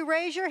 would you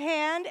raise your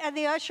hand and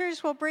the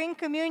ushers will bring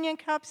communion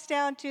cups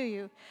down to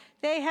you.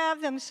 They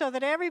have them so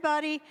that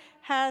everybody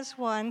has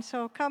one.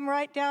 So come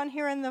right down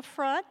here in the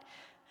front,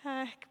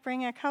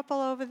 bring a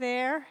couple over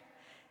there,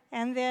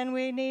 and then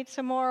we need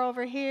some more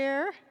over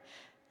here.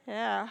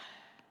 Yeah.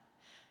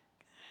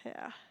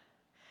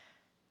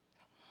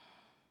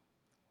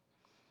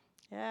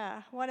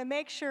 Yeah, I want to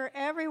make sure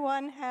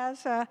everyone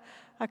has a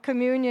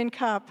communion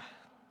cup.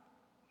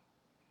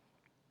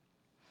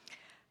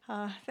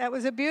 That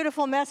was a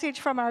beautiful message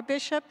from our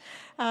bishop,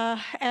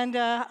 and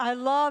I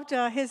loved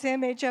his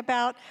image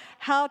about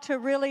how to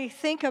really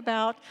think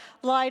about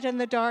light and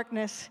the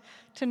darkness,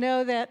 to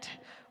know that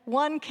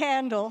one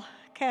candle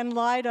can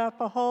light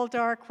up a whole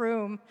dark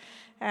room,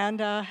 and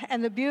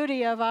the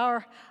beauty of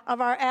our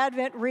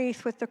Advent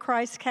wreath with the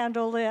Christ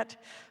candle lit.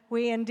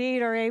 We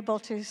indeed are able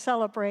to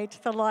celebrate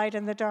the light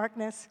and the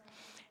darkness.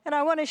 And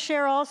I want to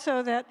share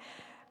also that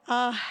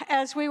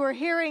as we were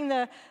hearing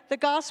the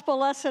gospel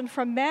lesson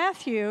from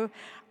Matthew,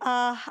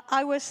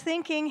 I was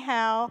thinking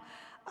how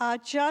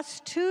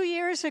just 2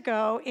 years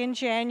ago in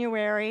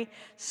January,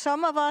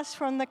 some of us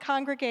from the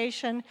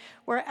congregation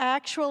were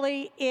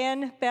actually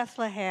in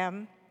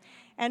Bethlehem.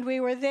 And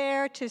we were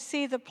there to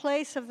see the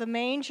place of the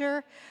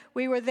manger.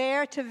 We were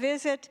there to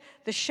visit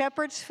the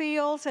shepherds'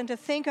 fields and to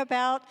think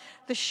about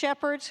the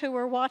shepherds who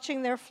were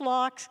watching their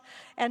flocks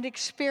and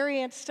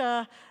experienced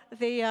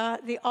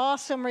the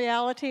awesome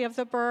reality of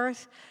the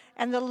birth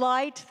and the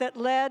light that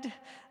led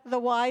the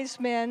wise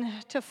men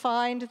to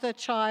find the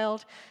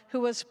child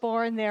who was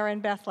born there in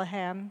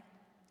Bethlehem.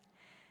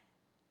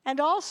 And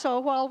also,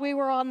 while we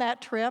were on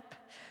that trip,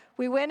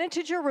 we went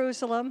into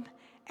Jerusalem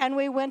and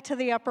we went to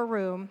the upper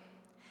room.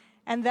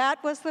 And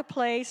that was the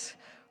place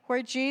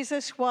where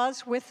Jesus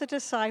was with the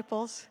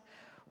disciples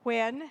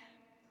when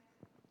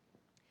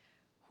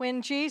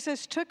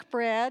Jesus took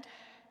bread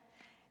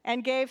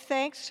and gave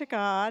thanks to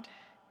God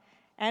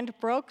and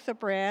broke the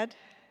bread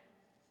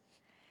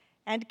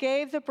and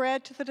gave the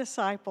bread to the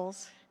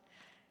disciples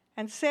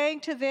and saying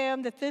to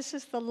them that this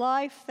is the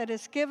life that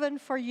is given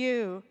for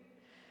you.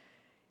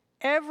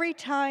 Every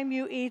time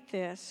you eat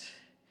this,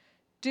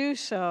 do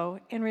so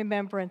in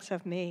remembrance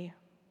of me.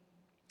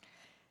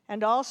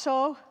 And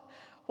also,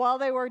 while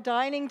they were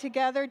dining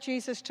together,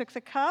 Jesus took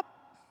the cup,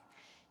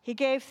 he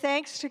gave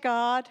thanks to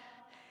God,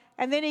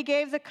 and then he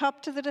gave the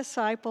cup to the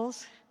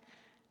disciples,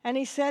 and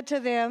he said to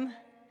them,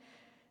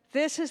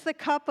 "This is the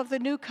cup of the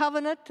new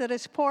covenant that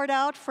is poured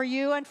out for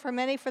you and for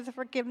many for the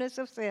forgiveness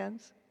of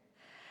sins.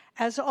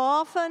 As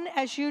often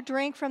as you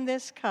drink from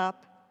this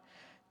cup,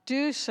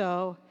 do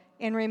so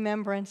in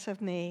remembrance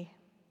of me."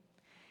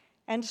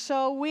 And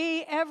so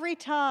we, every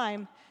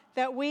time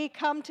that we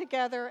come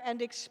together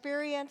and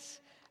experience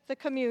the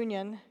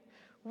communion,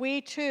 we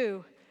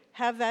too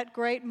have that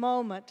great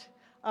moment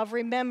of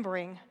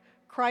remembering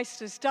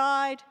Christ has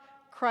died,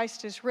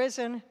 Christ is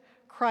risen,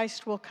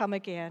 Christ will come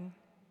again.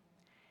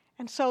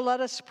 And so let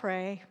us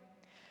pray.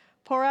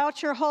 Pour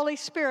out your Holy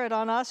Spirit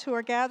on us who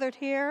are gathered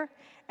here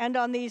and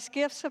on these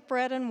gifts of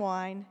bread and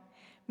wine.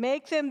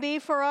 Make them be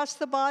for us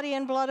the body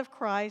and blood of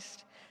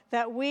Christ,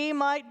 that we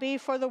might be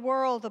for the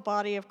world the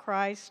body of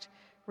Christ,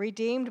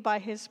 redeemed by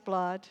his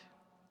blood.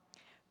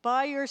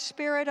 By your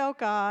Spirit, O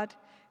God,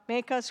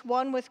 make us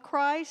one with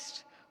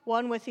Christ,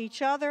 one with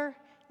each other,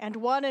 and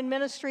one in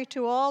ministry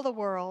to all the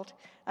world,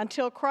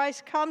 until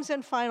Christ comes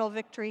in final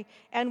victory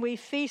and we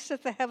feast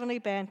at the heavenly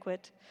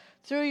banquet.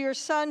 Through your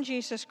Son,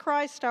 Jesus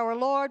Christ, our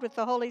Lord, with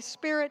the Holy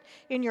Spirit,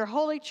 in your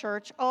holy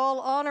church, all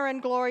honor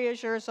and glory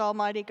is yours,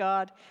 Almighty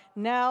God,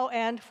 now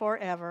and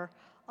forever.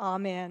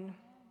 Amen.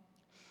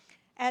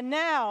 And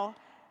now,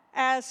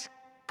 as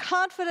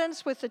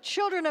confidence with the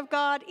children of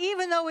God,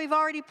 even though we've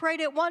already prayed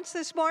it once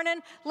this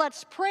morning,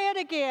 let's pray it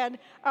again,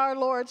 our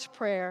Lord's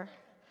Prayer.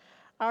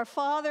 Our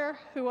Father,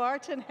 who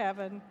art in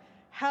heaven,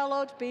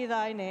 hallowed be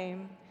thy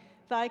name.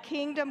 Thy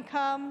kingdom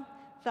come,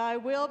 thy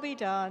will be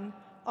done,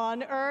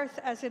 on earth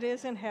as it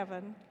is in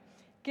heaven.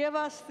 Give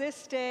us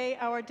this day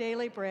our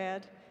daily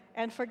bread,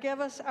 and forgive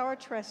us our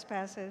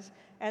trespasses,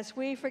 as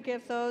we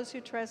forgive those who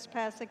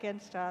trespass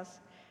against us.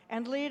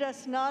 And lead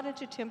us not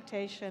into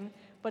temptation,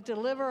 but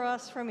deliver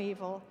us from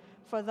evil.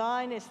 For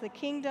thine is the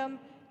kingdom,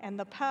 and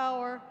the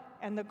power,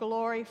 and the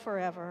glory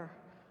forever.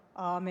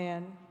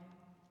 Amen.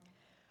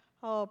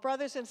 Oh,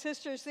 brothers and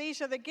sisters,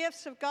 these are the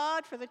gifts of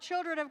God for the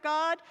children of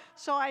God.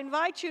 So I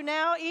invite you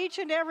now, each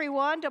and every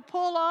one, to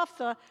pull off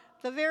the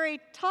very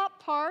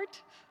top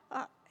part.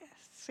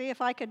 See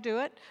if I can do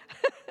it.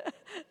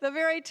 The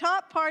very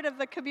top part of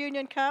the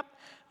communion cup.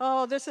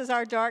 Oh, this is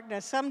our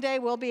darkness. Someday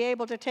we'll be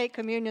able to take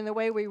communion the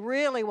way we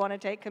really want to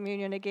take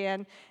communion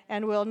again,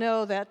 and we'll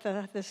know that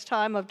this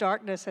time of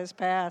darkness has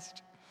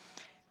passed.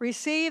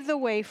 Receive the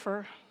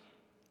wafer.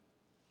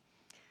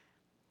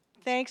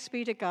 Thanks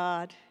be to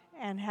God,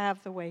 and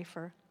have the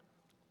wafer.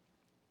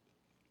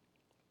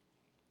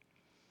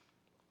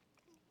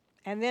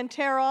 And then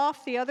tear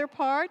off the other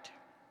part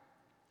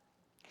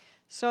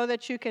so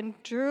that you can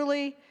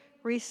truly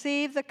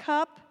receive the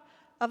cup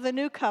of the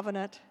new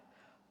covenant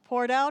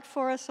poured out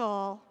for us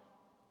all,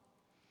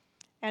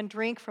 and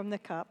drink from the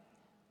cup.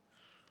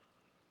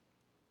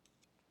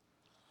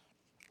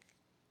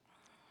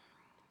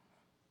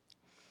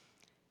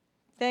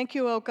 Thank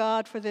you, O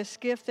God, for this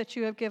gift that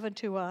you have given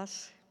to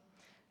us,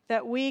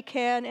 that we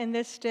can, in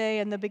this day,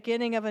 in the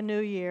beginning of a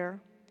new year,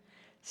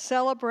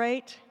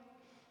 celebrate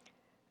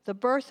the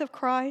birth of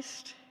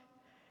Christ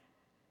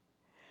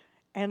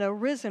and a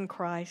risen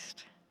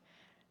Christ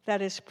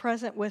that is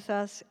present with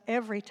us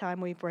every time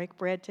we break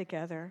bread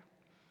together.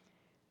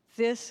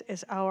 This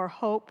is our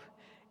hope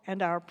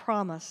and our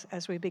promise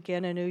as we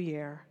begin a new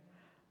year.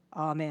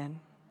 Amen.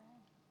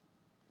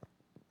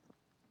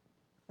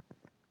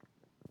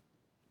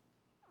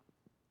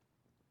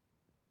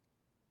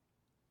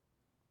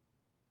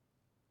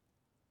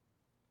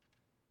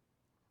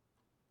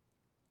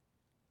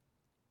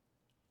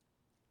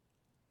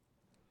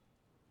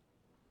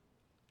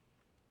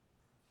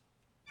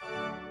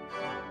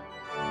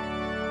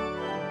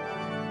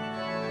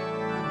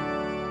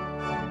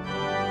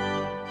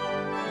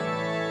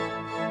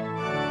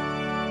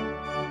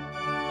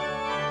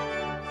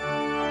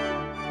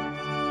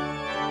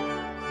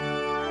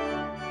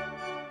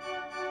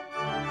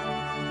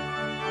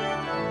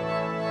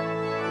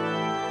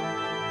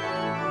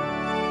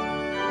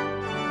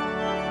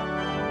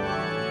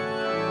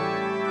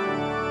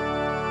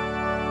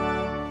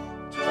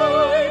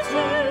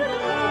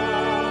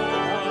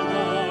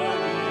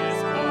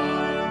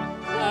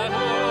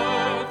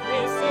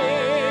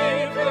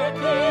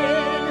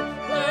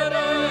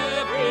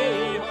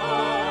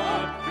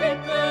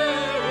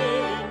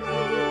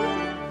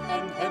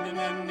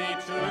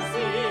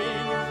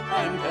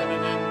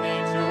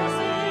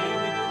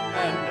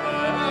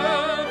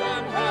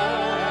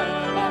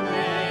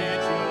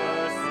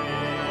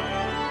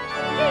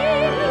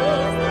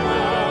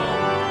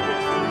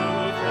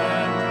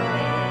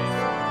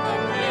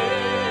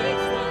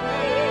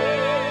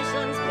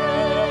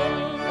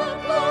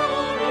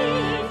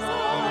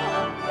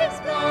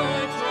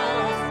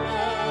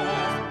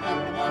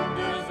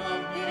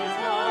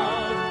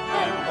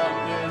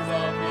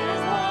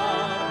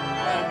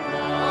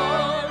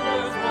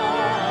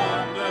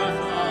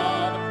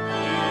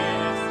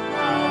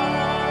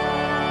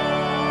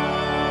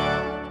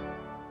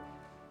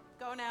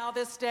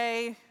 This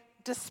day,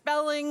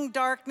 dispelling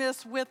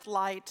darkness with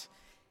light,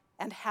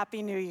 and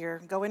Happy New Year.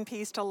 Go in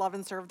peace to love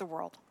and serve the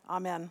world.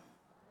 Amen.